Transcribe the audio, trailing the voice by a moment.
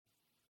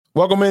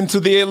Welcome into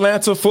the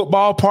Atlanta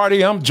football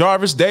party. I'm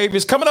Jarvis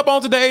Davis. Coming up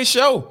on today's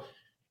show,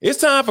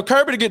 it's time for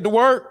Kirby to get to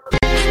work.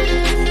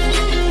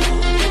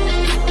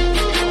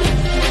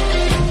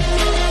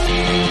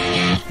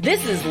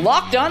 This is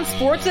Locked On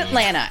Sports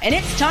Atlanta, and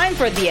it's time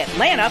for the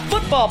Atlanta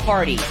football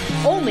party.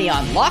 Only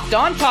on Locked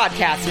On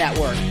Podcast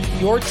Network.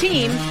 Your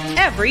team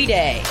every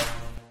day.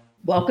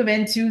 Welcome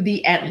into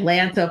the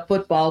Atlanta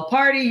football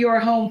party, your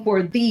home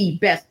for the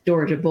best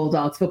Georgia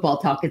Bulldogs football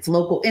talk. It's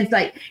local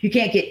insight you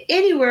can't get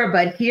anywhere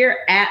but here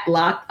at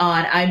Locked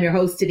On. I'm your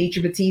host,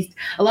 Tenitra Batiste.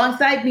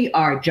 Alongside me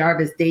are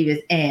Jarvis Davis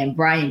and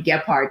Brian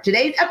Gephardt.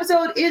 Today's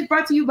episode is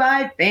brought to you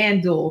by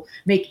FanDuel.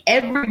 Make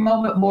every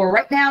moment more.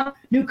 Right now,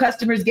 new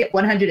customers get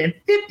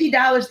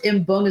 $150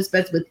 in bonus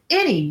bets with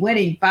any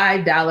winning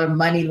 $5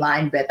 money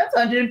line bet. That's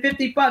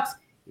 $150.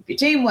 If your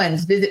team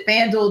wins, visit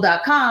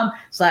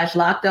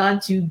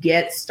FanDuel.com/LockedOn to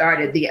get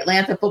started. The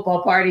Atlanta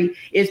football party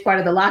is part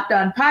of the Locked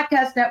On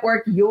Podcast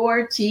Network,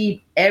 your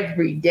team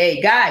every day.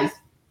 Guys,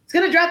 it's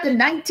going to drop to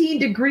 19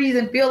 degrees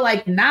and feel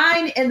like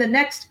 9 in the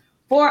next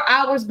 4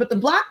 hours, but the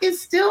block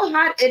is still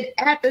hot in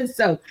Athens.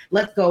 So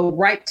let's go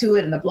right to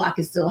it. And the block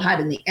is still hot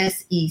in the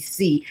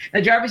SEC.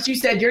 Now, Jarvis, you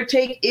said your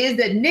take is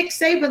that Nick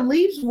Saban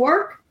leaves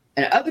work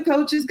and other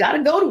coaches got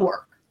to go to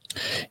work.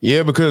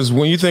 Yeah, because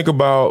when you think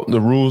about the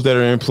rules that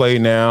are in play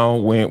now,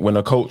 when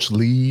a coach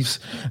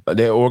leaves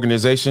their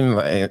organization,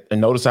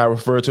 and notice I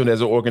refer to it as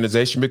an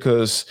organization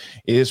because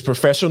it is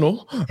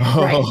professional,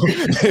 right.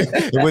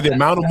 With the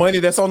amount of money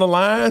that's on the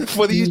line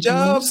for these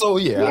jobs. So,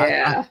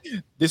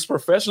 this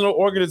professional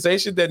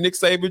organization that Nick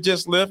Saban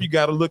just left, you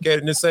got to look at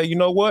it and say, you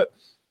know what?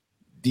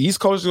 These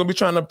coaches are going to be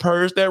trying to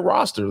purge that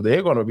roster.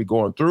 They're going to be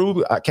going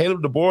through.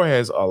 Caleb DeBoer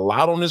has a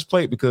lot on his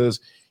plate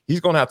because he's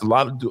going to have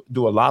to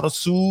do a lot of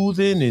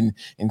soothing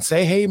and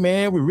say, hey,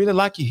 man, we really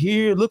like you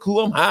here. Look who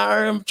I'm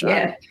hiring. I'm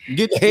trying to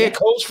get the head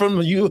coach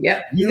from you.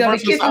 Yeah, he's going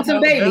to be kissing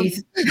some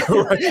babies.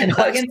 Right. He's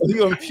going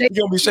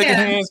to be shaking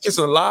hands,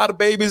 kissing a lot of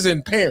babies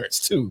and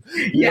parents, too.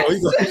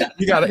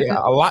 You got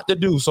a lot to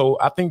do. So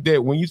I think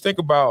that when you think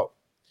about,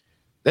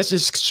 that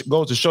just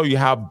goes to show you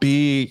how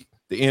big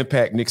the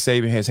impact Nick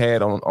Saban has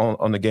had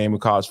on the game of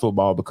college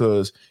football,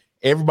 because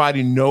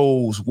everybody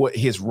knows what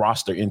his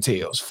roster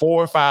entails.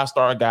 4 or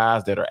 5-star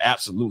guys that are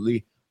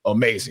absolutely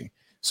amazing.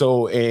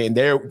 So, and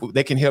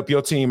they can help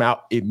your team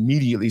out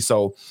immediately.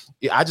 So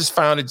I just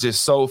found it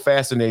just so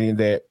fascinating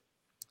that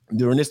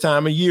during this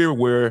time of year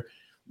where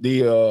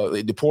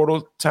the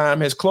portal time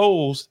has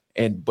closed,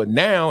 but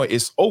now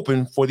it's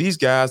open for these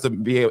guys to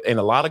be able, and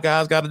a lot of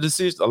guys got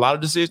a lot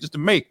of decisions to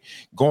make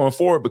going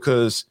forward,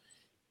 because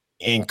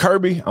in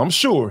Kirby, I'm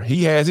sure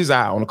he has his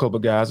eye on a couple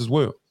of guys as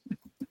well.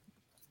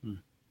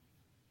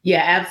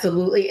 Yeah,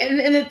 absolutely. And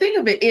the thing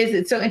of it is,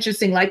 it's so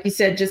interesting, like you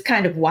said, just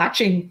kind of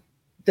watching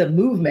the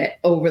movement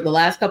over the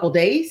last couple of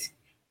days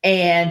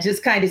and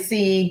just kind of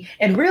seeing,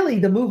 and really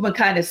the movement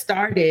kind of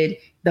started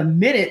the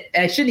minute,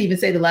 I shouldn't even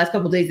say the last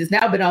couple of days, it's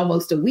now been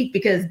almost a week,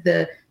 because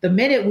the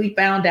minute we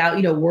found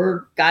out,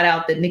 word got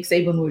out that Nick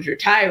Saban was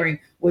retiring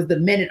was the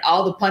minute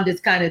all the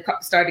pundits kind of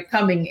started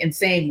coming and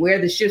saying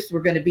where the shifts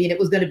were going to be. And it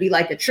was going to be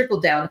like a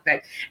trickle down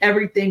effect.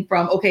 Everything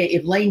from, okay,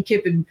 if Lane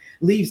Kiffin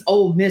leaves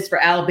Ole Miss for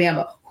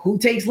Alabama, who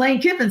takes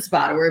Lane Kiffin's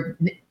spot? Or,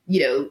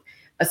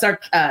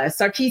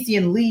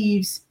 Sarkisian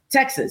leaves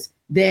Texas,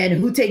 then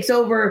who takes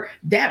over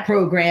that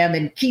program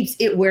and keeps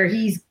it where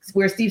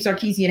Steve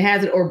Sarkisian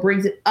has it, or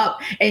brings it up?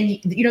 And,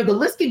 the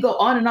list can go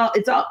on and on.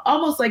 It's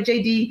almost like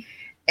JD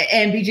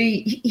and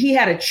BG, he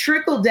had a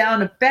trickle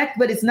down effect,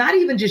 but it's not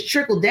even just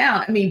trickle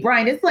down. I mean,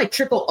 Brian, it's like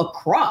trickle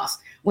across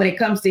when it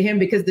comes to him,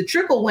 because the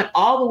trickle went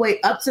all the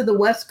way up to the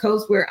West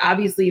Coast, where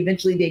obviously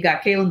eventually they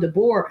got Caleb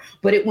DeBoer,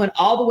 but it went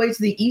all the way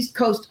to the East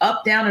Coast,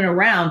 up, down, and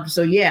around.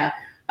 So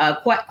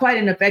quite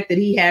an effect that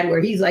he had, where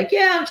he's like,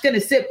 I'm just going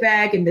to sit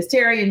back, and Miss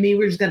Terry and me,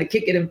 we're just going to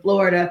kick it in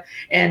Florida.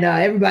 And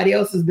everybody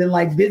else has been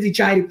like busy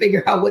trying to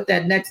figure out what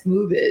that next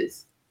move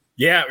is.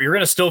 Yeah, you're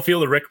going to still feel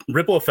the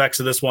ripple effects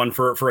of this one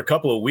for a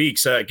couple of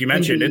weeks. Like you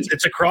mentioned,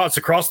 it's across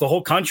the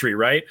whole country,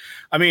 right?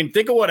 I mean,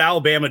 think of what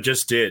Alabama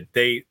just did.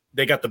 They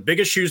got the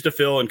biggest shoes to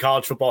fill in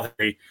college football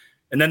history,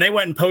 and then they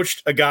went and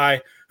poached a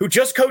guy who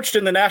just coached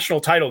in the national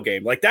title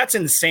game. Like, that's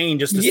insane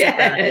just to sit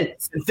back and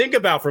think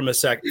about for a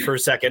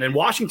second. And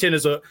Washington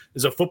is a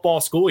football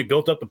school. He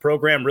built up the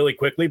program really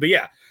quickly. But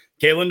yeah,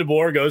 Kalen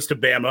DeBoer goes to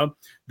Bama.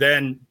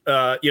 Then,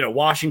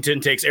 Washington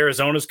takes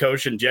Arizona's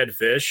coach and Jed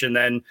Fish. And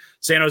then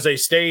San Jose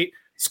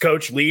State's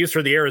coach leaves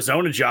for the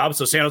Arizona job.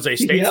 So San Jose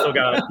State still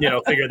got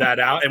to, figure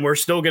that out. And we're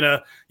still going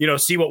to,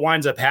 see what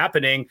winds up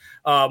happening.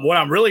 What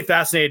I'm really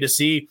fascinated to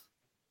see,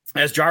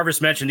 as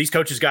Jarvis mentioned, these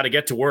coaches got to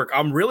get to work.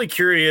 I'm really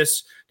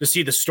curious to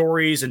see the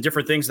stories and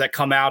different things that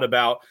come out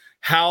about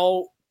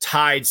how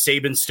tied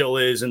Saban still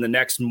is in the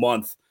next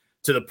month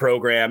to the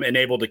program, and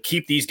able to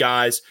keep these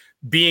guys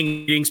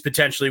being meetings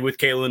potentially with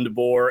Kalen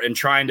DeBoer and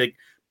trying to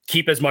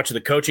keep as much of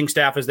the coaching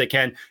staff as they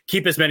can,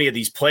 keep as many of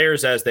these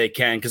players as they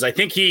can. Because I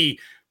think he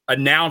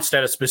announced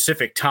at a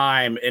specific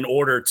time in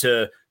order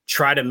to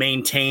try to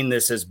maintain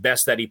this as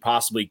best that he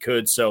possibly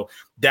could. So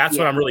that's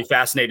what I'm really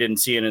fascinated in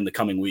seeing in the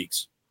coming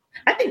weeks.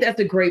 I think that's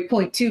a great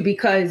point too,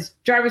 because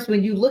Jarvis,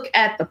 when you look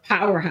at the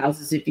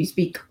powerhouses, if you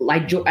speak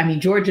like,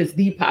 Georgia's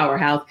the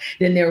powerhouse,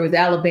 then there was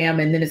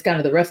Alabama, and then it's kind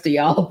of the rest of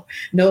y'all.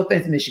 No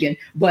offense, Michigan,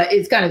 but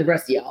it's kind of the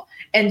rest of y'all.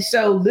 And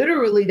so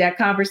literally that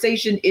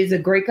conversation is a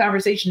great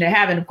conversation to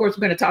have. And of course,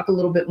 we're going to talk a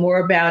little bit more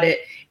about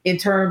it in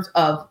terms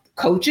of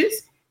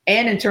coaches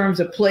and in terms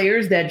of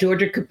players that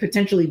Georgia could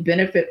potentially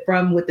benefit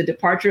from with the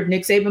departure of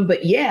Nick Saban.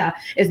 But yeah,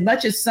 as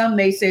much as some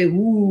may say,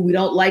 ooh, we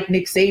don't like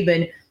Nick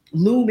Saban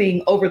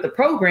looming over the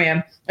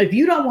program, if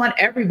you don't want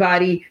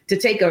everybody to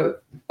take a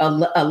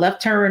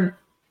left turn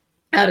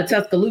out of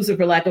Tuscaloosa,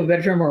 for lack of a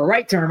better term, or a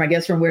right turn, I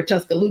guess, from where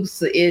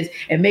Tuscaloosa is,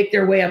 and make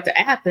their way up to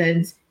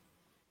Athens,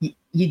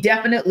 you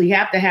definitely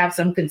have to have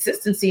some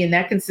consistency. And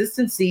that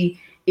consistency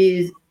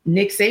is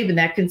Nick Saban,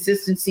 that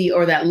consistency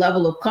or that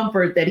level of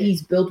comfort that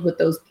he's built with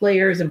those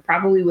players and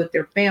probably with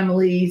their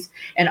families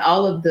and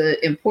all of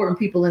the important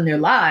people in their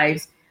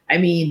lives. I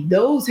mean,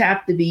 those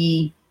have to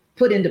be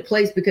put into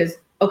place because,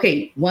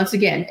 okay, once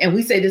again, and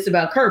we say this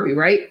about Kirby,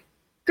 right?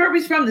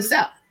 Kirby's from the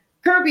South.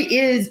 Kirby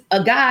is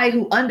a guy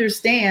who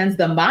understands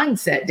the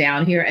mindset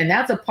down here, and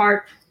that's a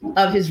part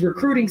of his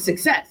recruiting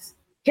success.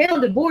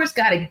 Kalen DeBoer's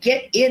got to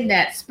get in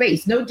that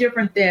space. No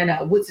different than,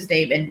 what's his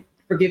name? And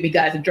forgive me,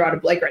 guys, I'm drawing a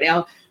blank right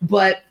now,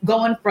 but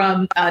going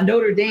from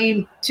Notre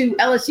Dame to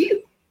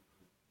LSU.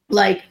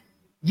 Like,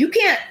 you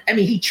can't, I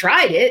mean, he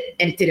tried it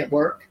and it didn't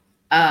work.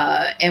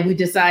 And we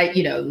decide,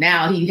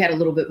 now he had a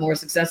little bit more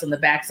success on the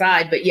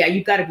backside. But yeah,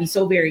 you've got to be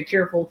so very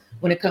careful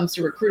when it comes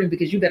to recruiting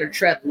because you better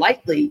tread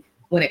lightly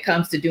when it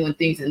comes to doing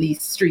things in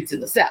these streets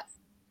in the South.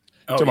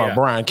 Talking about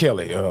Brian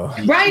Kelly.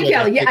 Brian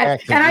Kelly, yeah.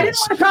 And I didn't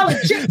want to call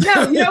it Chip.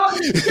 No, you know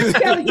what? Chip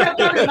Kelly kept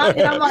talking about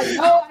it. I'm like,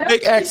 oh.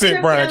 Fake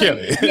accent Brian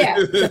Kelly. Yeah,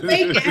 the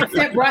fake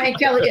accent Brian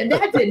Kelly. And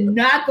that did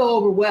not go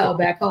over well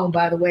back home,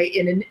 by the way,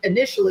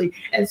 initially.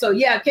 And so,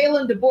 yeah,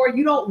 Kalen DeBoer,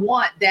 you don't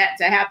want that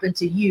to happen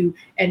to you.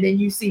 And then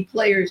you see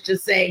players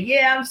just saying,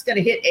 yeah, I'm just going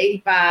to hit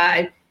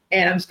 85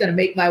 and I'm just going to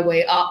make my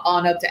way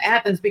on up to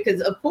Athens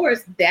because, of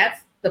course,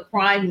 that's the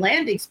prime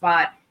landing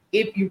spot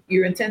if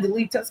you intend to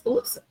leave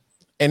Tuscaloosa.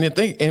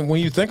 And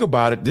when you think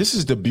about it, this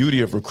is the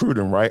beauty of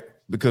recruiting, right?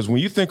 Because when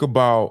you think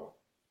about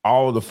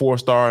all the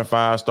 4-star and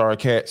 5-star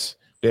cats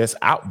that's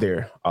out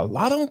there, a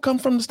lot of them come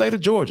from the state of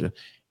Georgia.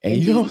 And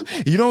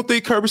you don't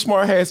think Kirby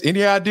Smart has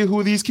any idea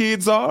who these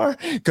kids are?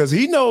 Because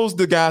he knows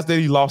the guys that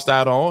he lost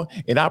out on.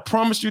 And I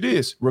promise you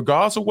this,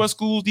 regardless of what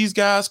schools these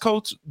guys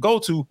go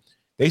to,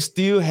 they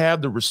still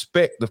have the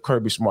respect of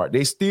Kirby Smart.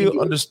 They still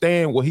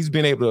understand what he's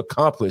been able to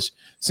accomplish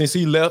since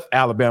he left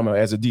Alabama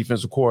as a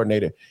defensive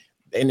coordinator.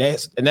 And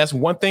that's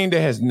one thing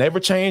that has never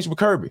changed with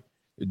Kirby.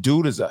 The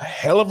dude is a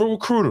hell of a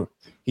recruiter.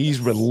 He's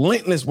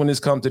relentless when it's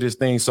come to this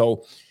thing.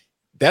 So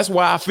that's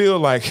why I feel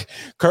like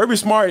Kirby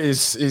Smart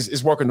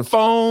is working the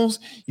phones,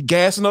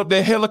 gassing up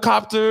that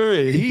helicopter,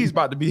 and he's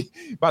about to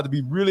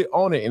be really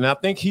on it. And I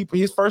think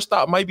his first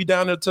stop might be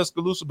down there at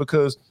Tuscaloosa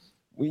because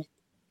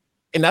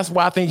and that's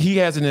why I think he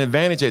has an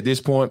advantage at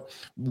this point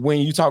when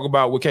you talk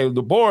about with Caleb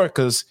DeBoer,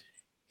 because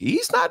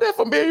he's not that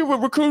familiar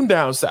with recruiting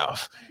down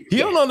south. He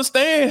don't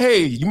understand,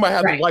 hey, you might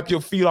have to wipe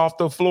your feet off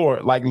the floor,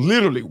 like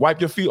literally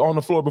wipe your feet on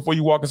the floor before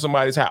you walk in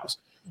somebody's house.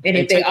 And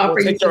if they offer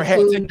you some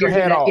food, take your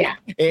hat off. Yeah,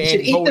 you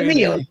should eat the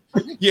meal.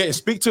 Yeah,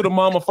 speak to the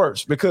mama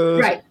first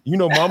because,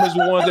 mama's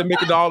the ones that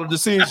make all the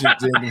decisions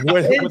and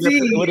where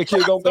the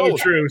kid gonna go. So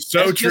true, that's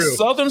true. Just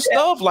Southern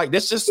stuff, like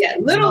that's just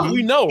little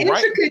we know,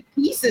 right? Intricate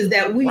pieces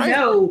that we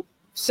know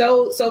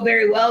so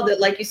very well that,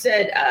 like you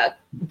said,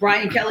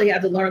 Brian Kelly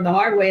had to learn the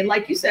hard way. And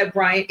like you said,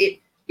 Brian, it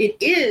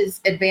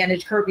is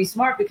advantage Kirby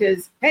Smart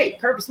because, hey,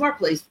 Kirby Smart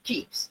plays for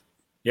keeps.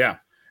 Yeah.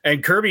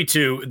 And Kirby,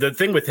 too, the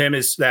thing with him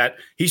is that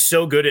he's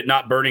so good at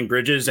not burning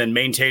bridges and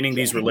maintaining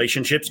these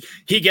relationships.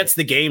 He gets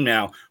the game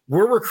now.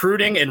 We're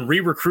recruiting and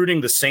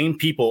re-recruiting the same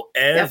people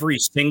every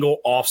single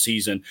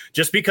offseason.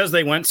 Just because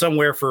they went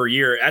somewhere for a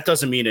year, that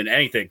doesn't mean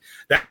anything.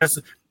 That's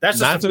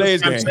not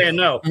today's game. Saying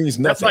no.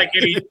 That's like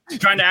if he's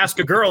trying to ask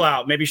a girl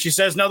out. Maybe she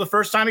says no the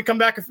first time, you come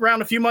back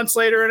around a few months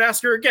later and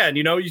ask her again.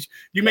 You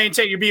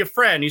maintain, you be a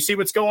friend, you see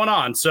what's going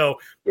on. So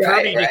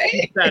Kirby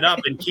keeps that up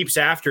and keeps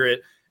after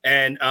it.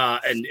 And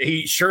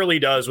he surely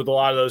does with a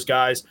lot of those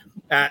guys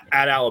at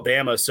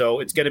Alabama. So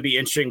it's going to be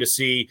interesting to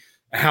see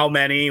how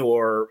many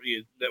or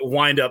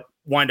wind up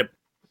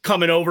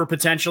coming over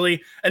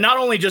potentially, and not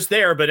only just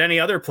there, but any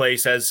other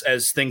place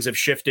as things have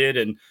shifted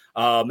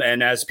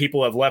and as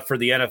people have left for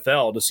the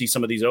NFL to see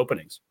some of these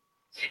openings.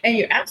 And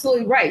you're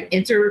absolutely right.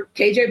 Enter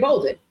KJ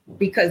Bolden,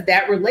 because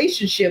that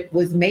relationship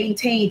was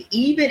maintained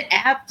even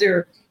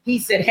after he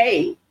said,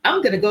 hey,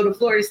 I'm going to go to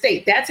Florida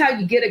State. That's how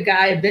you get a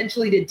guy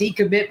eventually to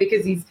decommit,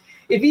 because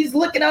if he's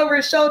looking over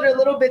his shoulder a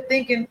little bit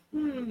thinking,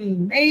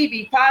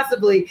 maybe,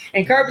 possibly,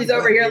 and Kirby's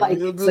over here like,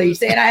 so you're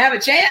saying I have a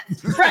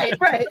chance? Right.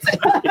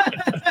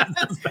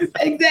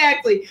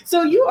 Exactly.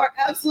 So you are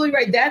absolutely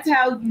right. That's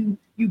how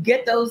you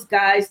get those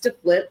guys to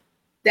flip.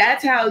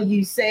 That's how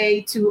you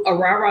say to a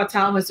Rara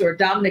Thomas or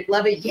Dominic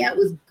Levitt, yeah, it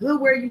was good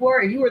where you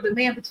were and you were the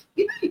man, but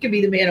you can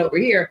be the man over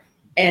here.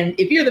 And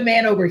if you're the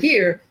man over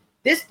here,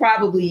 this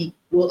probably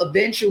will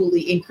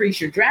eventually increase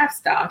your draft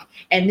stock.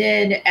 And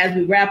then as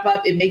we wrap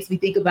up, it makes me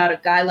think about a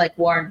guy like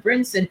Warren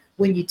Brinson.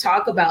 When you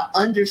talk about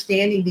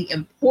understanding the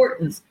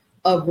importance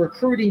of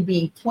recruiting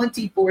being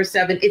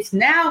 24/7, it's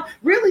now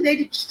really,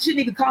 they shouldn't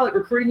even call it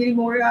recruiting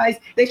anymore, guys.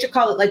 They should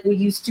call it like we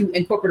used to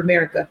in corporate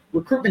America,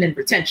 recruitment and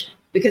retention,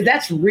 because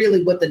that's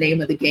really what the name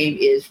of the game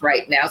is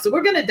right now. So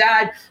we're going to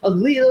dive a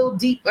little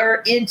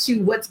deeper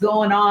into what's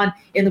going on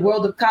in the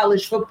world of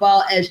college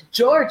football as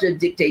Georgia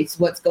dictates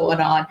what's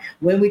going on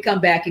when we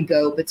come back and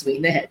go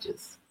between the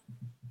hedges.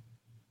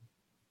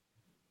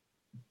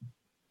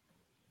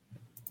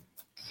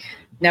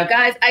 Now,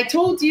 guys, I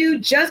told you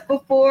just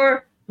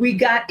before we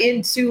got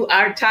into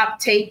our top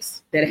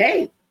takes that,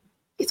 hey,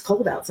 it's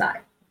cold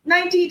outside.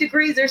 19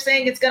 degrees, they're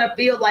saying it's going to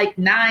feel like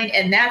 9,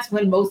 and that's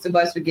when most of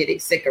us are getting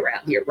sick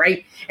around here,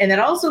 right? And that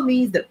also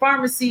means that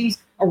pharmacies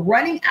are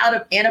running out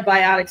of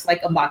antibiotics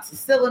like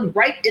amoxicillin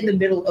right in the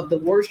middle of the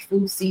worst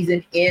flu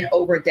season in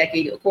over a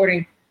decade,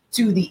 according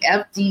to the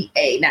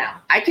FDA.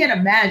 Now, I can't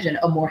imagine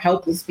a more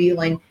helpless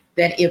feeling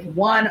than if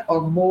one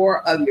or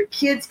more of your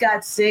kids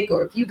got sick,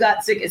 or if you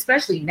got sick,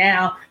 especially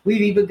now,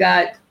 we've even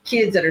got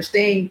kids that are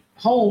staying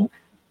home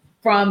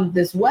from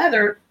this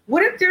weather.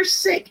 What if they're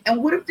sick?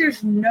 And what if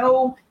there's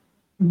no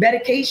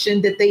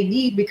medication that they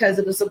need because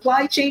of a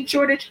supply chain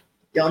shortage?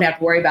 Don't have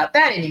to worry about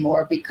that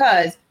anymore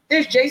because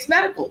there's Jase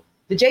Medical.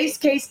 The Jase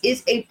case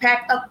is a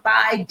pack of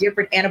 5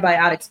 different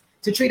antibiotics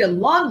to treat a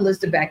long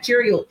list of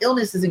bacterial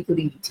illnesses,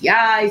 including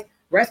UTIs,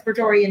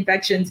 respiratory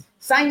infections,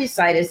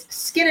 sinusitis,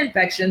 skin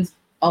infections,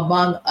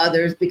 among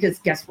others, because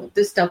guess what?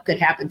 This stuff could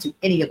happen to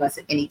any of us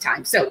at any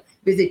time. So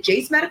visit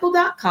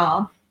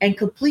jasemedical.com and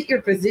complete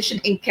your physician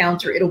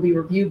encounter. It'll be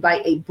reviewed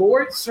by a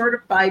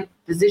board-certified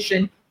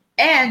physician,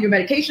 and your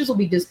medications will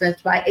be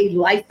dispensed by a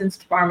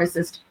licensed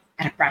pharmacist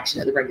at a fraction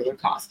of the regular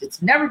cost.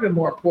 It's never been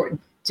more important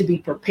to be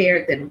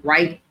prepared than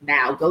right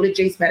now. Go to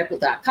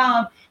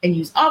jasemedical.com and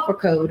use offer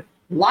code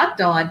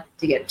LOCKEDON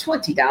to get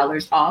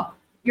 $20 off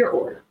your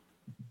order.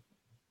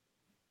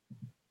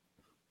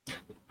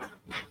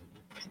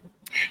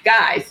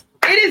 Guys,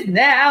 it is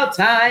now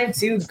time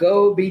to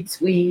go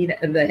between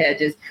the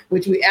hedges,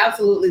 which we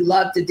absolutely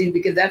love to do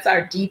because that's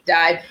our deep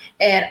dive.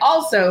 And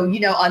also, you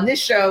know, on this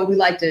show, we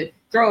like to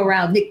throw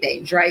around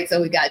nicknames, right?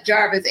 So we got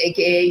Jarvis,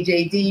 a.k.a.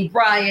 JD,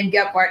 Brian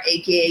Gephardt,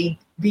 a.k.a.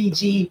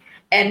 BG.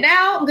 And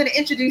now I'm going to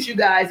introduce you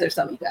guys, or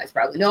some of you guys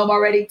probably know him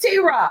already,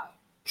 T-Rob,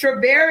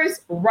 Travaris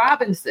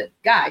Robinson.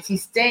 Guys,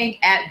 he's staying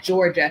at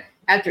Georgia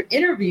after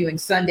interviewing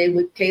Sunday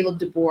with Caleb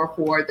DeBoer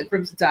for the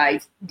Crimson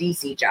Tide's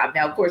DC job.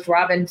 Now, of course,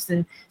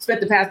 Robinson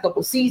spent the past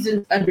couple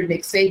seasons under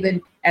Nick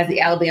Saban as the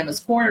Alabama's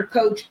corner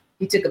coach.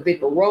 He took a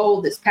bigger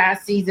role this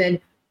past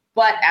season,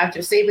 but after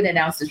Saban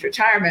announced his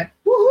retirement,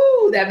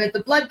 woohoo, that meant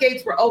the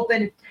floodgates were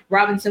open.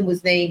 Robinson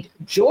was named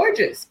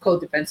Georgia's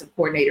co-defensive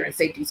coordinator and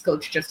safeties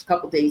coach just a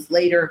couple days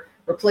later,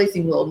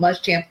 replacing Will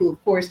Muschamp, who,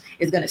 of course,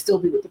 is going to still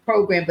be with the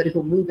program, but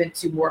he'll move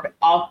into more of an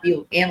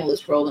off-field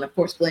analyst role. And, of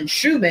course, Glenn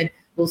Schumann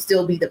will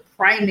still be the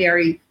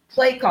primary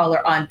play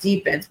caller on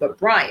defense. But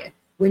Brian,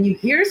 when you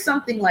hear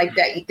something like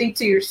that, you think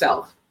to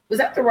yourself, was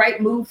that the right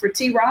move for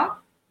T-Rob?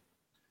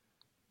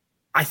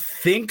 I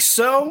think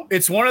so.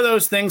 It's one of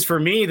those things for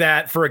me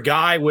that for a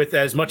guy with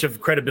as much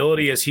of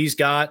credibility as he's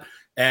got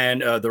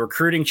and the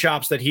recruiting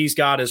chops that he's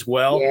got as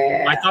well,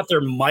 yeah. I thought there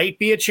might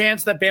be a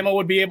chance that Bama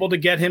would be able to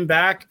get him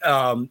back,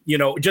 you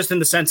know, just in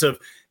the sense of,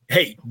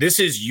 hey, this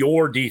is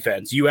your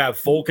defense. You have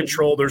full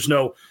control. There's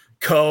no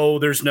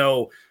there's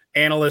no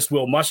analyst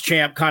Will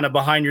Muschamp kind of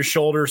behind your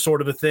shoulder sort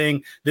of a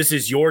thing. This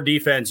is your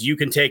defense. You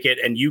can take it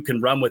and you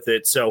can run with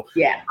it. So,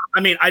 yeah,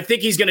 I mean, I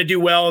think he's going to do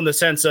well in the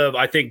sense of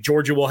I think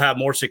Georgia will have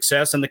more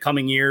success in the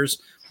coming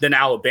years than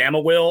Alabama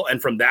will.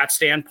 And from that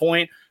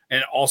standpoint,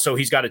 and also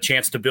he's got a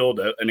chance to build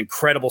an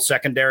incredible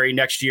secondary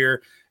next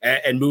year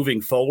and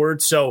moving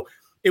forward. So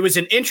it was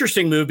an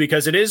interesting move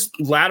because it is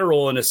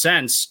lateral in a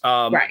sense.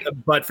 Right.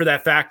 But for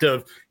that fact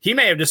of he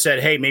may have just said,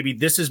 hey, maybe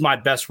this is my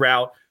best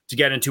route to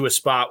get into a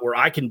spot where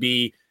I can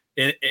be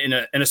in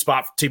a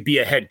spot to be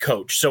a head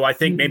coach. So I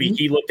think maybe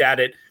he looked at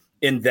it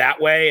in that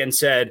way and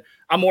said,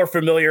 I'm more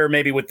familiar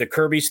maybe with the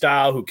Kirby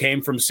style who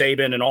came from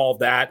Saban and all of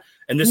that.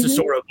 And this is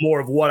sort of more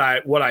of what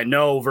I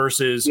know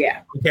versus,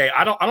 okay,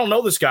 I don't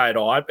know this guy at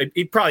all.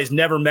 He probably has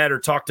never met or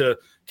talked to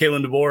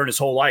Caleb DeBoer in his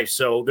whole life.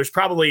 So there's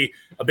probably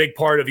a big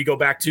part of, you go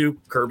back to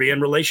Kirby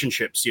and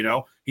relationships, you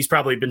know, he's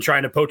probably been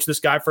trying to poach this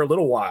guy for a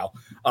little while.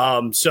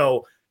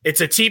 So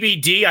it's a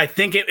TBD. I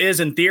think it is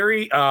in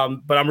theory,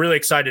 but I'm really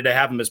excited to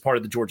have him as part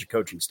of the Georgia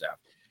coaching staff.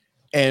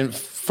 And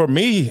for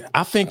me,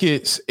 I think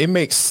it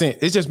makes sense.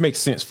 It just makes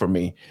sense for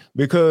me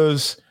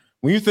because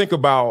when you think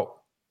about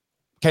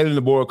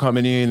Caleb DeBoer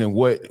coming in and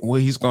what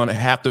he's going to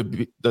have to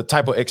be, the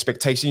type of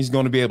expectation he's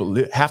going to be able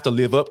to have to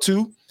live up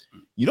to,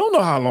 you don't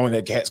know how long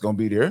that cat's going to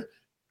be there.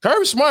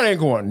 Kirby Smart ain't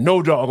going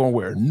no doggone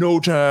where no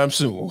time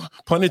soon,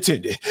 pun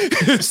intended.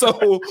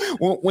 So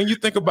when you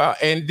think about,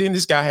 and then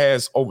this guy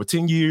has over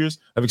 10 years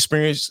of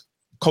experience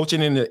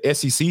coaching in the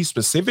SEC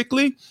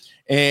specifically,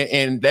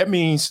 and that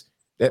means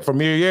that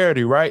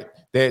familiarity, right?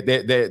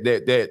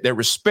 that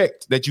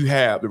respect that you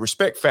have, the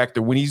respect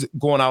factor when he's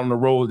going out on the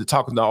road to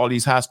talking to all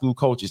these high school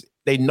coaches.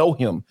 They know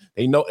him.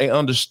 They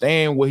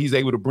understand what he's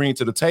able to bring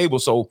to the table.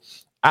 So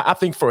I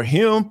think for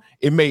him,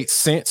 it made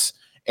sense.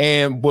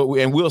 And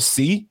we'll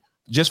see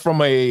just from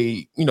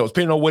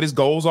depending on what his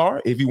goals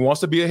are, if he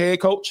wants to be a head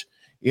coach,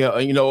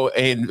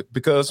 and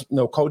because,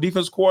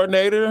 co-defense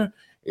coordinator,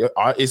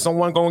 is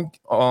someone going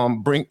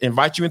to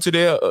invite you into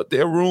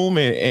their room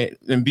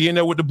and be in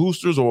there with the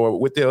boosters or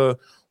with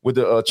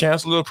the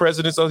chancellor,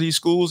 presidents of these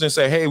schools and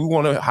say, hey, we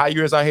want to hire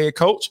you as our head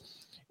coach?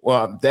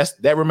 Well,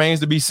 that remains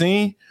to be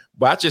seen.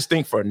 But I just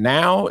think for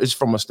now, it's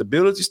from a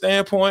stability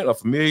standpoint, a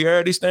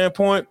familiarity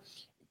standpoint,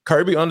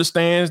 Kirby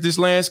understands this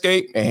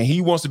landscape and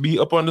he wants to be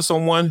up under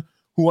someone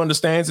who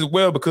understands it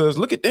well, because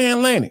look at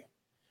Dan Lanning.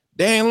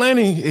 Dan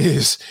Lanning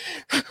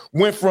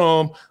went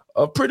from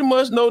a pretty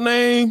much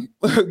no-name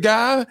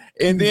guy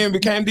and then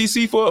became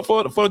DC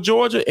for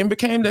Georgia and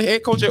became the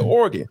head coach at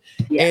Oregon.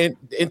 Yeah.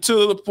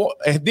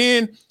 And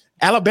then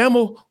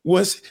Alabama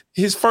was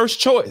his first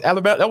choice.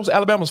 That was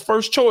Alabama's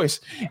first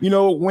choice,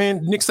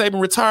 when Nick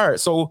Saban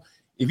retired. So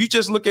if you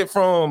just look at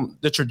from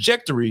the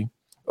trajectory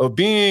of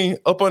being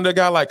up under a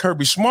guy like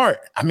Kirby Smart,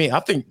 I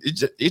think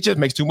it just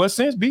makes too much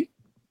sense, B.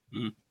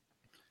 Mm-hmm.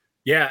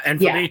 Yeah, and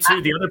for me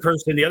too,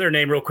 the other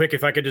name real quick,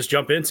 if I could just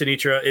jump in,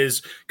 Tenitra,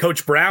 is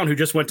Coach Brown, who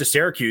just went to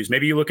Syracuse.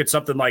 Maybe you look at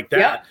something like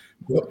that.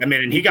 Yep.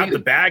 And he got the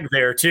bag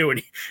there too.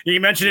 And he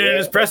mentioned it in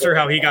his presser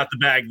how he got the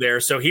bag there.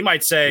 So he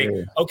might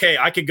say, okay,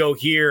 I could go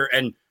here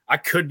and I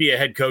could be a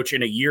head coach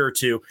in a year or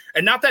two.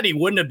 And not that he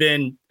wouldn't have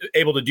been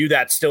able to do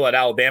that still at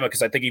Alabama,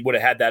 because I think he would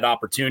have had that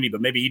opportunity,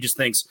 but maybe he just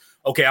thinks,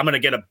 okay, I'm going to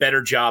get a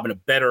better job and a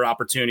better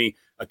opportunity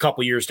a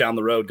couple years down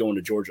the road going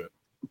to Georgia.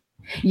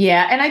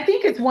 Yeah. And I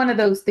think it's one of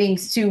those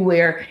things too,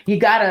 where you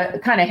got to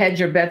kind of hedge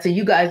your bets. And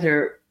you guys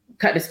are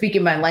kind of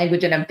speaking my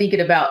language, and I'm thinking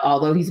about,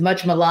 although he's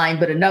much maligned,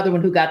 but another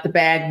one who got the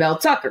bag, Mel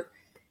Tucker.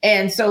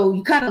 And so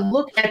you kind of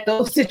look at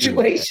those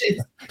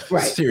situations,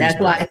 right? Seriously. That's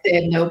why I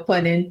said no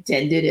pun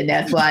intended. And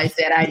that's why I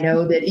said, I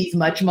know that he's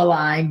much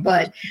maligned,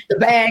 but the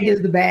bag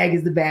is the bag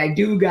is the bag.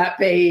 Dude got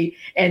paid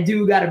and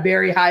dude got a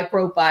very high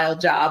profile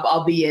job,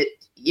 albeit,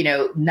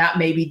 not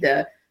maybe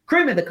the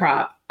cream of the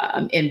crop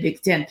in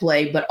Big Ten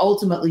play, but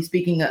ultimately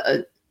speaking,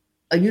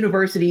 a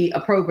university, a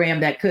program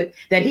that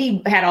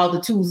he had all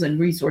the tools and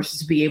resources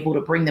to be able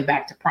to bring them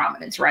back to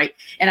prominence, right?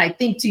 And I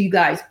think to you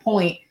guys'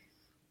 point,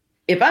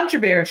 if I'm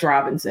Travaris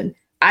Robinson,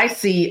 I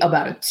see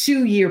about a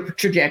 2-year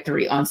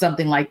trajectory on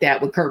something like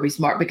that with Kirby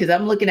Smart, because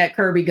I'm looking at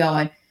Kirby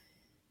going,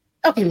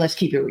 okay, let's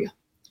keep it real.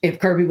 If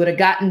Kirby would have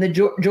gotten the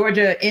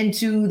Georgia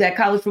into that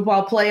college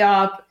football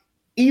playoff,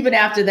 even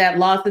after that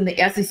loss in the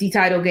SEC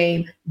title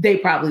game, they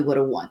probably would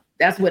have won.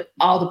 That's what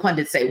all the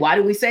pundits say. Why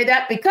do we say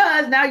that?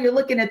 Because now you're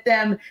looking at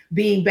them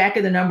being back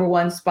in the number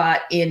 1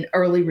 spot in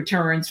early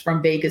returns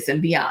from Vegas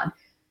and beyond.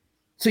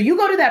 So you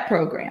go to that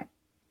program.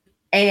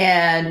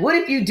 And what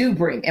if you do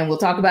bring, and we'll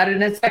talk about it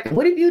in a second,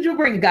 what if you do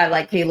bring a guy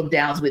like Caleb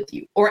Downs with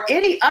you, or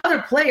any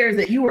other players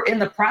that you were in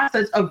the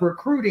process of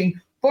recruiting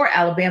for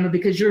Alabama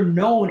because you're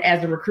known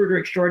as a recruiter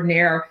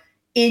extraordinaire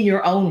in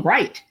your own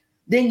right?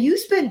 Then you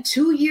spend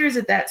 2 years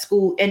at that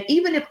school, and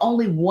even if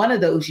only one of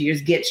those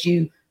years gets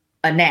you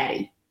a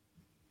natty,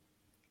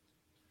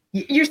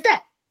 you're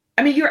set.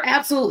 You're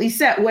absolutely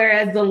set.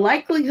 Whereas the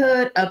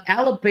likelihood of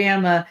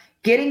Alabama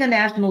getting a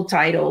national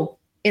title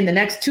in the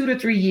next 2 to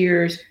 3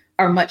 years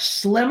are much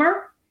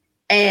slimmer,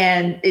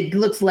 and it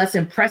looks less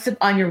impressive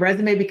on your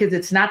resume because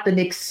it's not the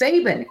Nick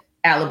Saban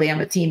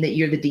Alabama team that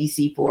you're the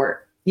DC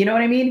for. You know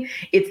what I mean?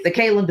 It's the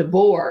Kalen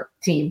DeBoer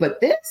team. But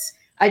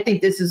I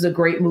think this is a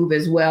great move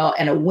as well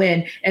and a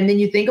win. And then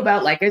you think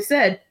about, like I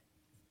said,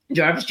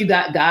 Jarvis, you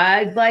got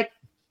guys like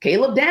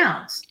Caleb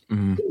Downs,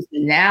 who's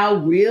now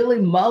really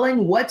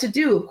mulling what to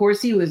do. Of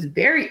course, he was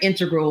very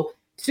integral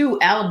to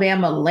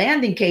Alabama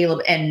landing Caleb,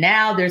 and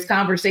now there's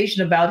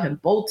conversation about him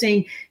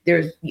bolting.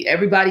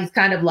 Everybody's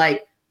kind of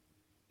like,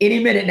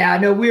 any minute now. I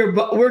know we're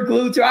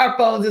glued to our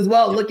phones as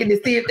well, looking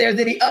to see if there's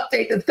any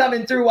update that's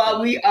coming through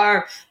while we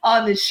are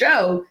on the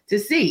show to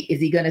see, is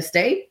he going to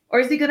stay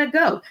or is he going to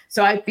go?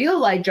 So I feel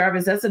like,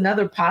 Jarvis, that's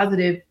another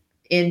positive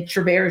in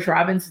Travaris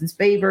Robinson's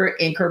favor,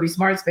 in Kirby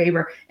Smart's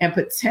favor, and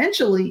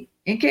potentially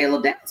in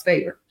Caleb Downs'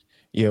 favor.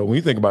 Yeah, when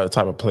you think about the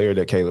type of player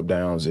that Caleb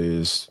Downs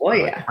is,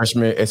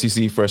 freshman,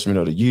 SEC freshman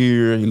of the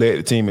year, he led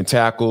the team in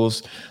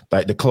tackles.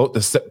 Like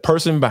the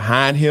person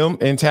behind him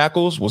in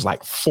tackles was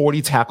like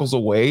 40 tackles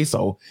away.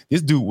 So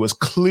this dude was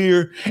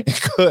clear and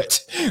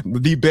cut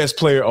the best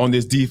player on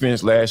this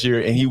defense last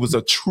year, and he was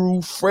a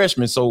true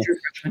freshman. So,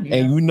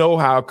 and you know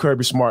how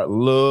Kirby Smart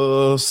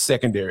loves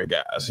secondary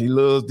guys. He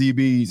loves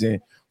DBs, and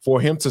for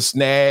him to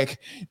snag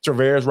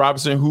Travaris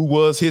Robinson, who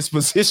was his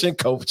position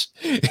coach,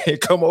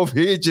 and come over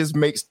here, it just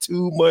makes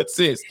too much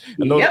sense.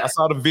 I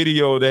saw the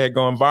video that had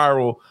gone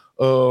viral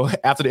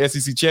after the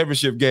SEC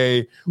championship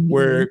game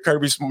where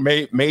Kirby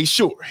made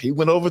sure he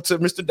went over to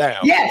Mr. Downs.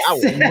 Yes. I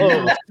would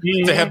love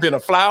to have been a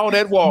fly on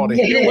that wall to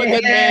hear what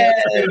that man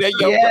said to that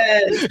young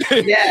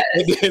man. Yes.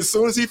 And then as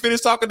soon as he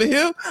finished talking to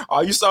him,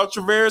 you saw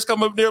Travaris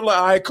come up there like,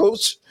 all right,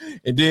 coach.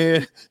 And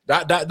then ...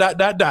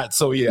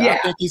 So I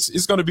think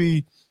it's gonna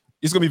be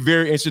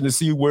very interesting to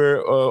see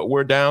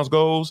where Downs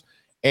goes.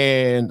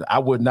 And I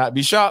would not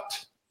be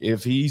shocked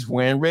if he's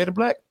wearing red and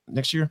black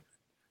next year.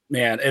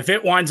 Man, if they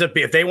wind up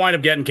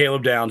getting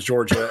Caleb Downs,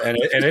 Georgia, and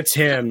it's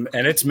him,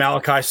 and it's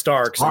Malachi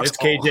Starks, and it's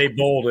KJ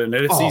Bolden,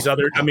 and it's these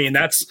other. I mean,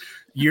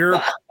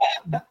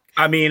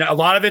 a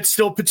lot of it's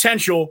still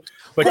potential,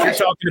 but you're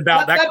talking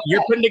about that.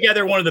 You're putting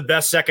together one of the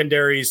best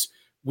secondaries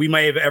we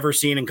may have ever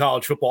seen in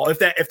college football. If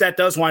that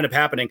does wind up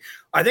happening,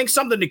 I think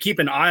something to keep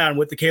an eye on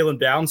with the Caleb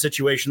Downs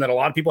situation that a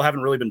lot of people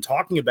haven't really been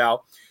talking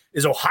about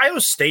is Ohio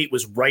State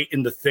was right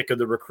in the thick of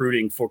the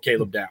recruiting for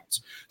Caleb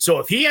Downs. So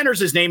if he enters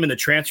his name in the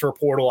transfer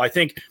portal, I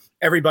think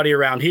everybody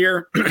around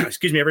here,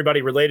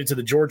 everybody related to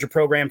the Georgia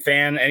program,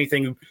 fan,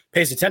 anything who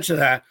pays attention to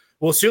that,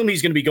 will assume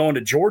he's going to be going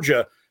to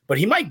Georgia, but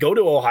he might go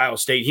to Ohio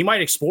State. He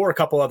might explore a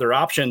couple other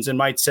options and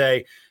might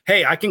say,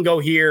 hey, I can go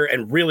here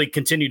and really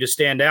continue to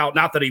stand out.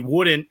 Not that he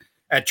wouldn't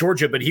at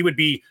Georgia, but he would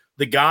be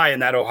the guy in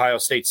that Ohio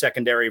State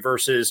secondary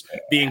versus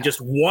being just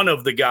one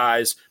of the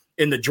guys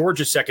in the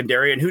Georgia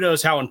secondary. And who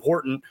knows how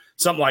important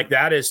something like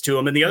that is to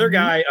him. And the other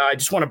guy, I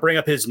just want to bring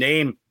up his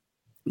name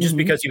just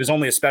because he was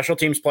only a special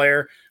teams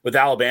player with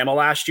Alabama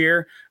last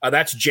year.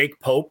 That's Jake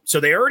Pope. So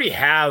they already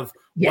have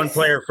one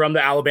player from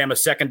the Alabama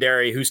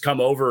secondary who's come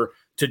over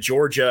to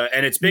Georgia.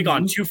 And it's big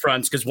on two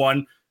fronts because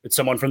one, it's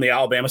someone from the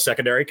Alabama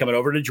secondary coming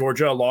over to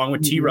Georgia along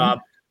with T-Rob.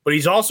 But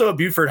he's also a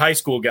Buford High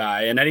School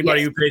guy. And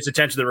anybody who pays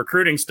attention to the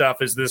recruiting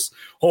stuff is this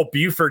whole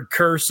Buford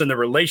curse and the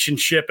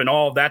relationship and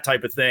all of that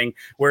type of thing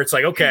where it's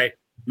like, okay,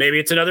 maybe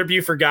it's another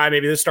Buford guy.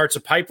 Maybe this starts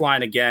a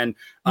pipeline again.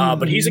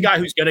 But he's a guy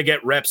who's going to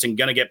get reps and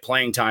going to get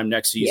playing time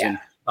next season,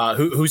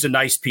 who's a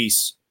nice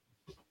piece.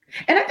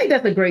 And I think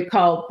that's a great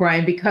call,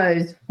 Brian,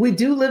 because we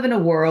do live in a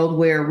world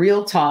where,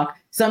 real talk,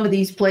 some of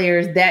these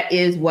players, that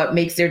is what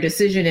makes their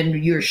decision.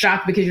 And you're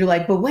shocked because you're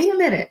like, but wait a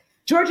minute.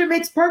 Georgia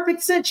makes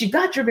perfect sense. You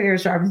got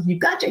Jarvis, you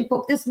got Jake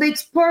Pope. This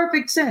makes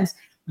perfect sense.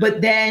 But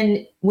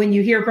then when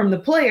you hear from the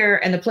player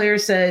and the player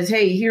says,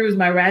 hey, here's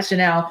my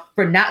rationale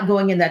for not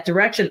going in that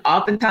direction,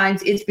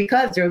 oftentimes it's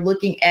because they're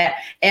looking at,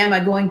 am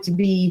I going to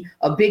be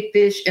a big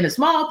fish in a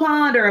small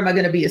pond, or am I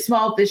going to be a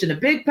small fish in a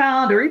big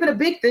pond, or even a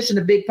big fish in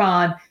a big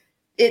pond?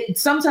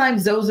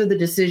 Sometimes those are the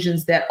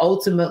decisions that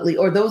ultimately,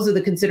 or those are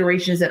the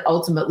considerations that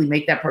ultimately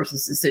make that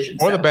person's decision.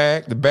 Or the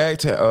bag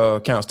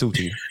counts too,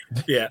 T.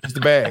 Yeah, it's the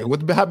bag.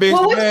 How big is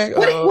the bag?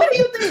 What do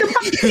you think the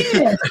bag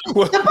is?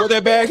 What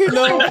that bag is?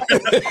 No.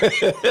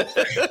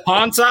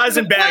 Pond size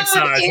and bag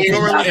size.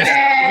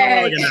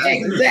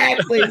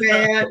 Exactly,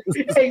 man.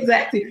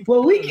 Exactly.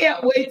 Well, we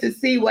can't wait to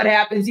see what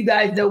happens. You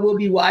guys know we'll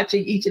be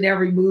watching each and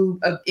every move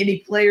of any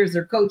players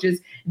or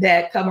coaches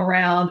that come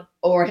around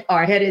or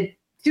are headed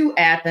to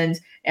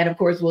Athens. And of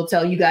course, we'll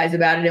tell you guys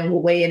about it and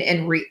we'll weigh in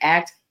and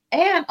react.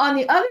 And on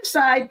the other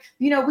side,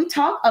 we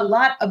talk a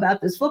lot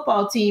about this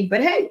football team,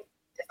 but hey,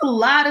 there's a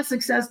lot of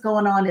success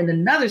going on in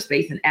another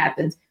space in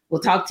Athens.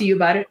 We'll talk to you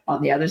about it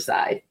on the other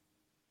side.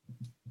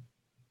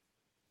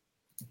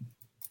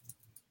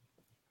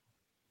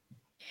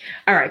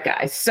 All right,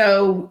 guys.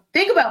 So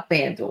think about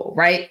FanDuel,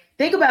 right?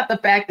 Think about the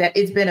fact that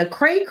it's been a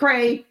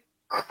cray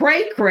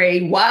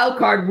wild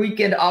card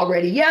weekend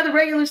already. Yeah, the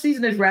regular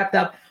season is wrapped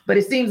up, but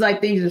it seems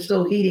like things are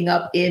still heating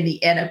up in the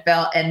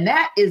NFL. And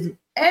that is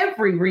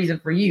every reason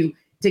for you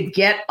to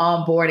get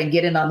on board and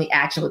get in on the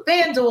action with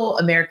FanDuel,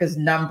 America's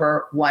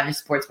number one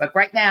sportsbook.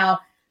 Right now,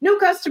 new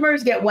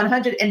customers get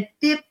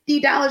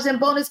 $150 in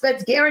bonus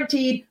bets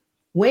guaranteed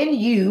when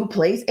you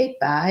place a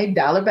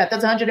 $5 bet.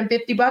 That's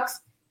 $150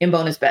 in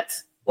bonus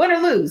bets. Win or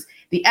lose.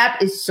 The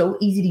app is so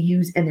easy to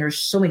use, and there's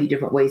so many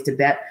different ways to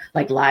bet,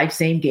 like live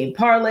same-game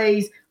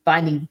parlays,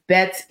 finding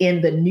bets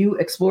in the new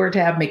Explorer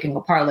tab, making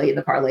a parlay in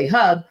the Parlay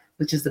Hub,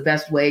 which is the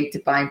best way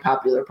to find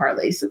popular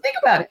parlays. So think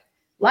about it.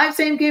 Live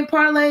same-game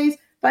parlays,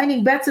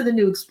 finding bets in the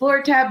new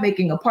Explorer tab,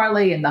 making a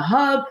parlay in the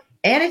Hub,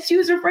 and it's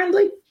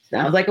user-friendly.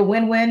 Sounds like a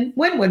win-win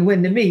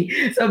to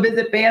me. So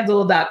visit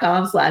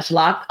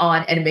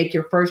FanDuel.com/locked-on and make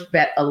your first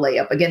bet a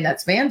layup. Again,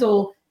 that's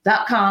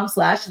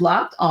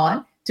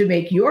FanDuel.com/locked-on to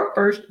make your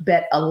first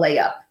bet a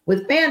layup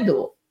with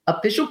FanDuel,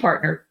 official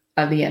partner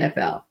of the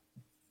NFL.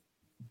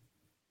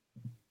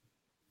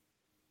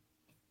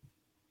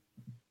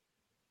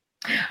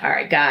 All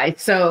right, guys.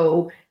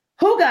 So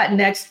who got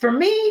next? For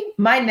me,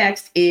 my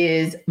next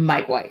is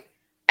Mike White.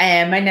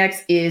 And my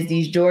next is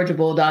these Georgia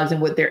Bulldogs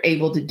and what they're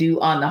able to do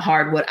on the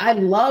hardwood. I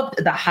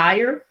loved the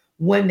hire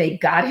when they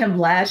got him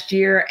last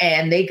year,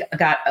 and they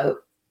got a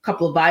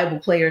couple of viable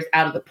players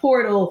out of the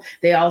portal.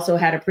 They also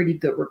had a pretty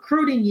good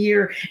recruiting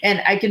year.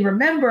 And I can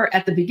remember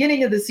at the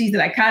beginning of the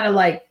season, I kind of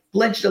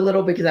blinched a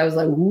little because I was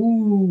like,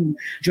 ooh,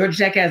 Georgia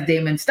Tech has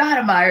Damon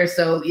Stoudemire.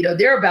 So,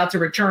 they're about to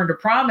return to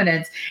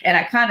prominence. And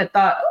I kind of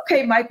thought,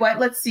 okay, Mike White,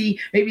 let's see,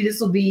 maybe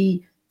this will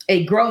be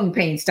a growing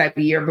pains type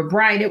of year. But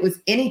Brian, it was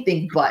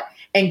anything but.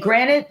 And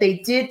granted, they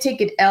did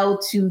take an L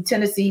to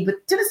Tennessee, but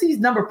Tennessee's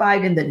number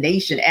 5 in the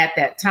nation at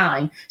that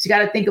time. So you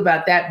got to think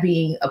about that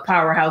being a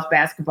powerhouse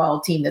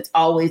basketball team that's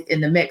always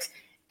in the mix.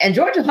 And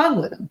Georgia hung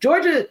with them.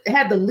 Georgia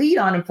had the lead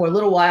on them for a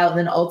little while, and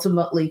then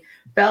ultimately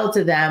fell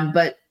to them.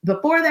 But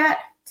before that,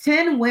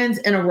 10 wins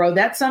in a row.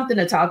 That's something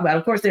to talk about.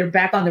 Of course, they're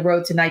back on the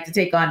road tonight to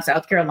take on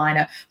South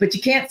Carolina, but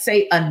you can't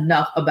say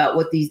enough about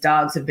what these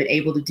Dogs have been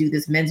able to do,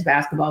 this men's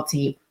basketball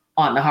team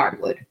on the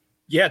hardwood.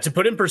 Yeah, to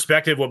put in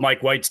perspective what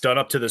Mike White's done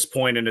up to this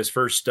point in his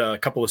first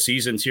couple of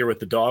seasons here with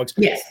the Dogs,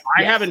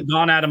 I haven't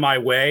gone out of my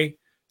way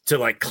to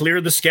like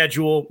clear the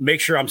schedule, make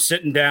sure I'm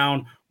sitting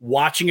down,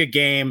 watching a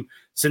game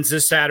since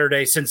this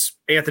Saturday, since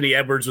Anthony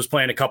Edwards was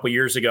playing a couple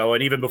years ago.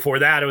 And even before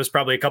that, it was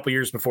probably a couple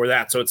years before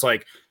that. So it's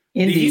like,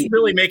 he's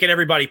really making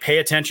everybody pay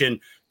attention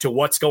to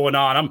what's going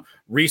on. I'm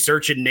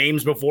researching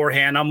names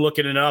beforehand. I'm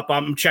looking it up.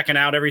 I'm checking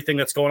out everything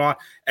that's going on.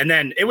 And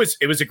then it was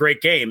a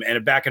great game and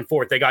a back and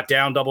forth. They got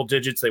down double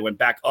digits. They went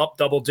back up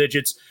double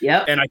digits.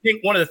 Yep. And I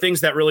think one of the things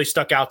that really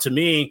stuck out to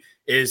me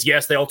is,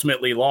 yes, they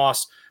ultimately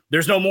lost.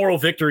 There's no moral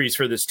victories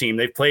for this team.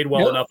 They've played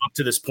well enough up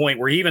to this point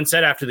where he even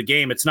said after the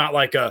game, it's not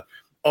like this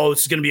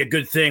is going to be a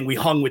good thing. We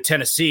hung with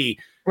Tennessee.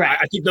 Right.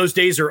 I think those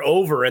days are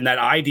over, and that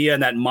idea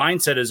and that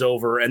mindset is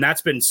over. And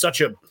that's been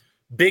such a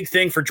big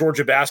thing for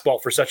Georgia basketball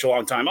for such a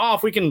long time.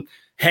 If we can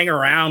hang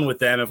around with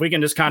them, if we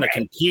can just kind of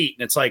compete.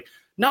 And it's like,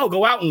 no,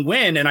 go out and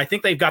win. And I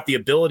think they've got the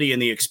ability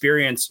and the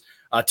experience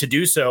to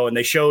do so. And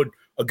they showed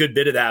a good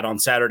bit of that on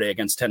Saturday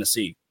against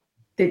Tennessee.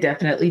 They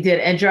definitely did.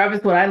 And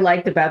Jarvis, what I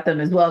liked about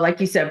them as well, like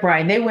you said,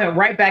 Brian, they went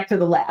right back to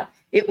the lab.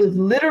 It was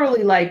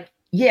literally like,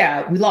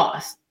 yeah, we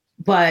lost,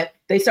 but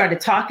they started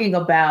talking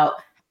about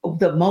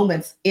the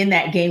moments in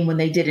that game when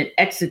they didn't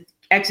execute.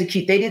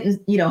 They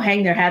didn't,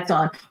 hang their hats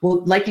on.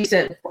 Well, like you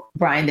said,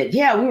 Brian, that,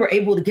 we were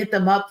able to get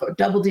them up for a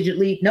double-digit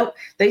lead. Nope.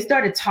 They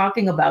started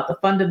talking about the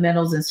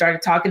fundamentals and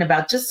started talking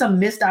about just some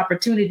missed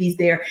opportunities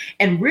there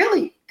and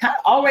really kind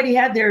of already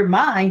had their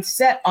mind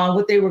set on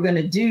what they were going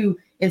to do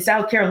in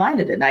South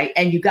Carolina tonight.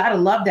 And you got to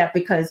love that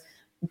because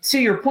to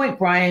your point,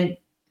 Brian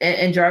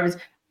and Jarvis,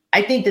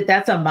 I think that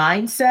that's a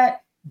mindset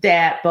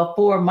that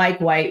before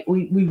Mike White,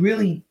 we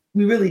really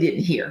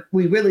didn't hear.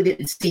 We really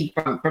didn't see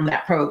from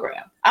that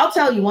program. I'll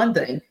tell you one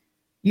thing.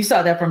 You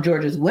saw that from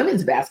Georgia's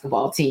women's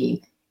basketball team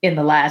in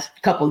the last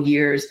couple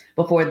years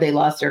before they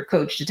lost their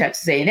coach to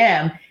Texas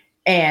A&M.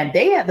 And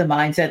they had the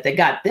mindset that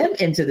got them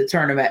into the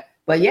tournament.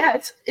 But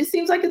it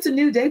seems like it's a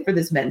new day for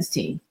this men's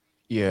team.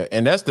 Yeah,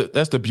 and that's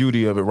the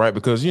beauty of it, right?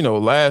 Because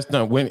last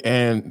time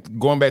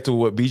going back to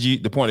what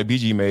the point that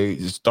BG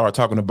made, start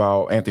talking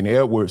about Anthony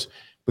Edwards,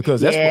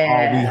 because that's what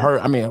all we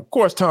heard. I mean, of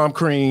course, Tom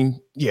Crean,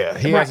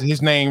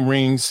 his name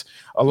rings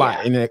a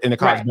lot in the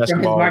college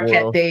basketball from his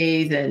Marquette world.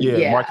 days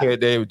and Marquette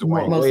days with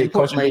Dwayne Wade,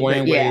 coaching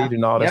Dwayne Wade,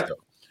 and all that stuff.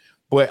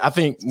 But I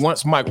think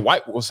once Mike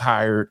White was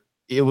hired,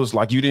 it was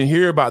like you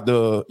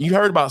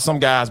heard about some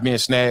guys being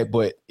snagged,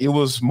 but it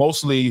was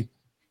mostly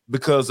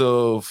because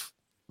of.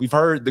 We've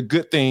heard the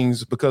good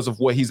things because of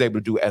what he's able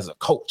to do as a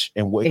coach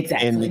and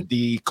and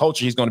the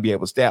culture he's going to be able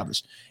to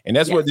establish. And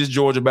that's what this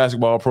Georgia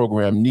basketball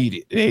program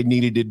needed. They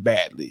needed it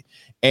badly.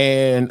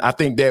 And I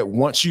think that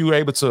once you're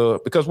able to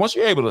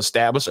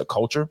establish a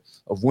culture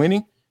of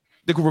winning,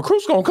 the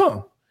recruits going to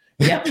come.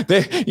 Yeah.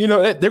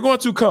 They're going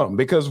to come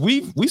because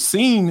we've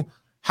seen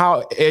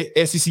how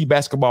SEC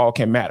basketball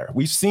can matter.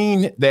 We've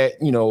seen that,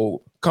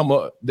 come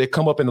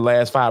up in the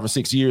last 5 or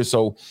 6 years.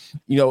 So,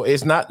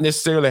 it's not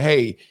necessarily,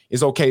 hey,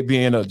 it's okay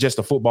being just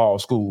a football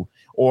school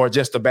or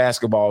just a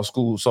basketball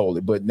school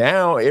solely. But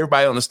now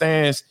everybody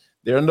understands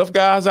there are enough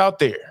guys out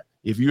there.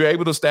 If you're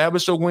able to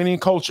establish a winning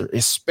culture,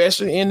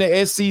 especially in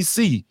the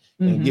SEC,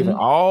 and given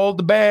all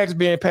the bags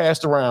being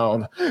passed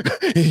around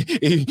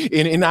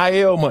in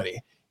NIL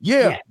money,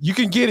 you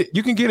can get it.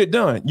 You can get it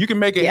done. You can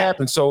make it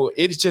happen. So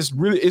it's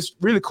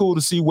really cool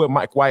to see what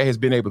Mike White has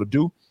been able to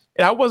do.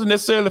 And I wasn't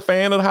necessarily a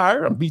fan of the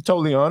hire, I'll be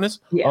totally honest,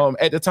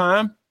 at the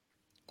time.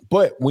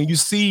 But when you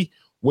see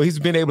what he's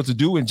been able to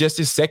do in just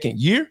his second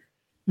year,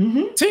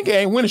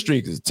 10-game winning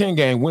streak is a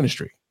 10-game winning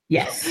streak.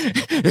 Yes.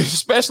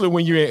 Especially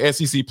when you're in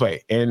SEC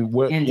play. And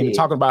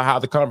talking about how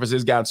the conference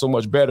has gotten so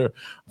much better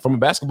from a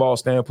basketball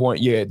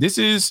standpoint, this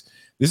is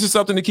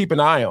something to keep an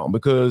eye on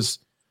because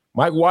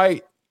Mike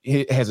White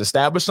has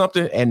established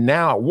something. And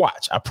now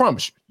watch, I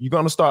promise you're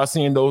going to start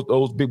seeing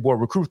those big boy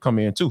recruits come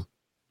in too.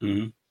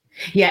 Mm-hmm.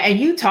 Yeah, and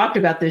you talked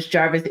about this,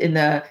 Jarvis, in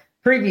the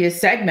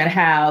previous segment,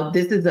 how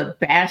this is a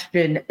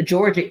bastion,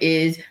 Georgia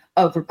is,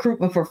 of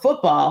recruitment for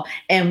football.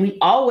 And we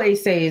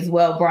always say as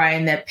well,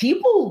 Brian, that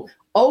people,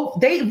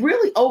 they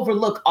really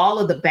overlook all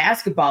of the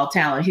basketball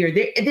talent here.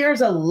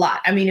 There's a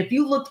lot. I mean, if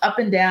you looked up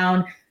and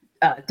down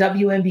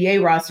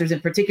WNBA rosters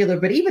in particular,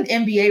 but even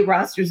NBA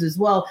rosters as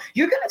well,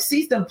 you're going to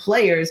see some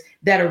players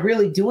that are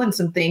really doing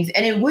some things.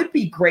 And it would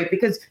be great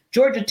because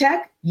Georgia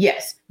Tech,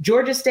 yes.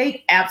 Georgia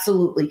State,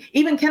 absolutely.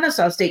 Even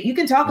Kennesaw State, you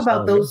can talk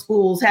about those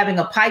schools having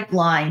a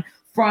pipeline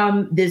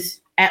from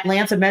this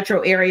Atlanta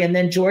metro area and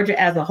then Georgia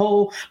as a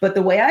whole. But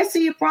the way I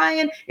see it,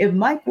 Brian, if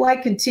Mike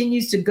White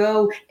continues to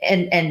go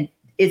and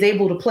is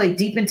able to play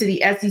deep into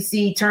the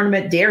SEC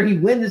tournament, dare he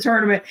win the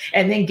tournament,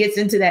 and then gets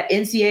into that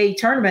NCAA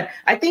tournament,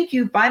 I think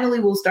you finally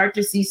will start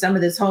to see some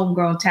of this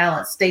homegrown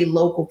talent stay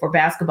local for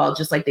basketball,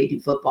 just like they do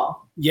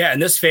football. Yeah,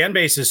 and this fan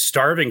base is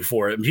starving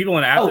for it. And people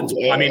in Athens,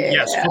 I mean,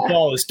 yes,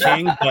 football is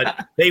king,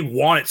 but they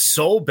want it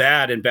so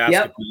bad in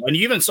basketball. Yep. And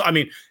you even saw, I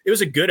mean, it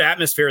was a good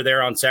atmosphere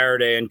there on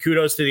Saturday, and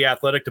kudos to the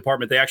athletic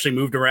department. They actually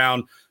moved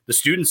around the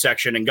student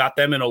section and got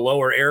them in a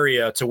lower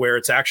area to where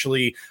it's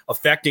actually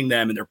affecting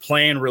them, and they're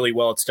playing really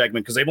well at Stegman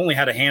because they've only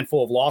had a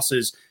handful of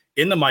losses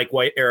in the Mike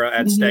White era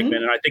at Stegman.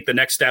 And I think the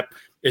next step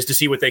is to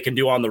see what they can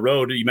do on the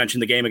road. You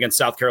mentioned the game against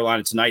South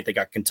Carolina tonight. They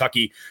got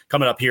Kentucky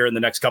coming up here in the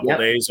next couple of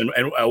days, and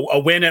a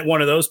win at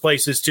one of those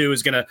places too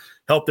is going to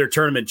help their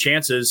tournament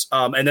chances.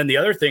 And then the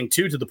other thing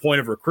too, to the point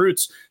of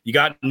recruits, you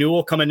got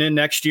Newell coming in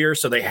next year,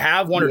 so they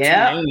have one or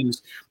two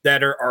names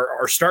that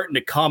are starting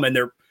to come, and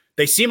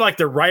they seem like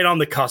they're right on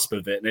the cusp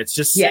of it, and it's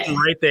just sitting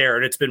right there,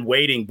 and it's been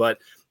waiting. But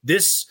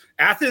this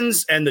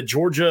Athens and the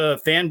Georgia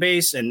fan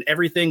base and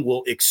everything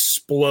will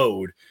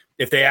explode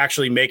if they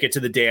actually make it to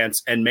the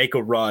dance and make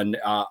a run.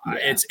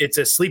 It's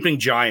a sleeping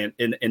giant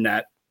in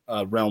that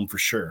realm for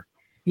sure.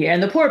 Yeah,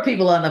 and the poor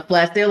people on the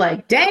flesh, they're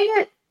like, dang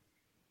it,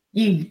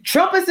 you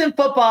trump us in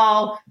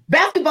football.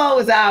 Basketball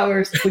was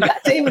ours. We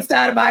got Taylor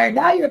Stoudemire.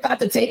 Now you're about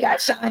to take our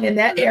shine in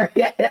that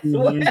area as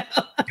well.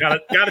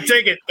 Gotta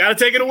take it. Gotta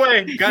take it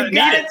away.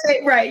 Gotta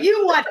take, right.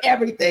 You want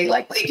everything.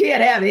 Like, we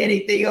can't have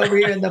anything over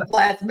here in the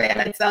flats, man,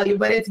 I tell you.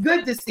 But it's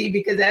good to see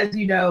because, as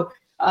you know,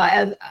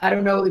 as I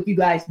don't know if you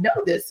guys know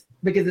this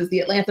because it's the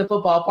Atlanta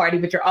football party,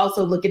 but you're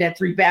also looking at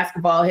 3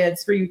 basketball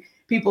heads, 3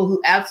 people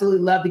who absolutely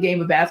love the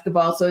game of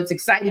basketball. So it's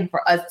exciting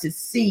for us to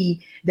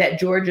see that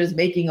Georgia's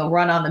making a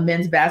run on the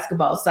men's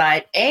basketball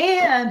side.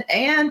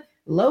 And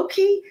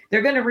low-key,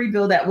 they're going to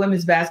rebuild that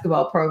women's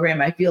basketball program,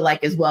 I feel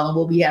like, as well. And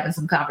we'll be having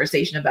some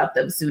conversation about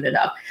them soon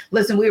enough.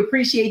 Listen, we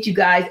appreciate you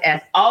guys,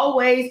 as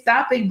always,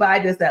 stopping by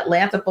this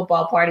Atlanta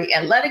football party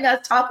and letting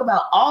us talk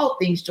about all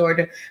things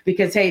Georgia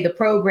because, hey, the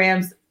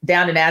programs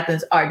down in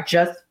Athens are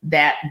just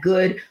that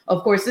good.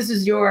 Of course, this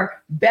is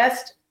your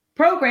best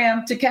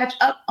program to catch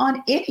up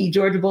on any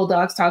Georgia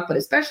Bulldogs talk, but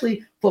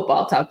especially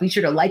football talk. Be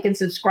sure to like and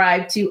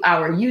subscribe to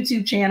our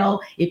YouTube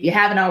channel if you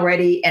haven't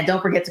already. And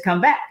don't forget to come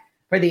back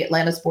for the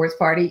Atlanta Sports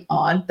Party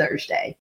on Thursday.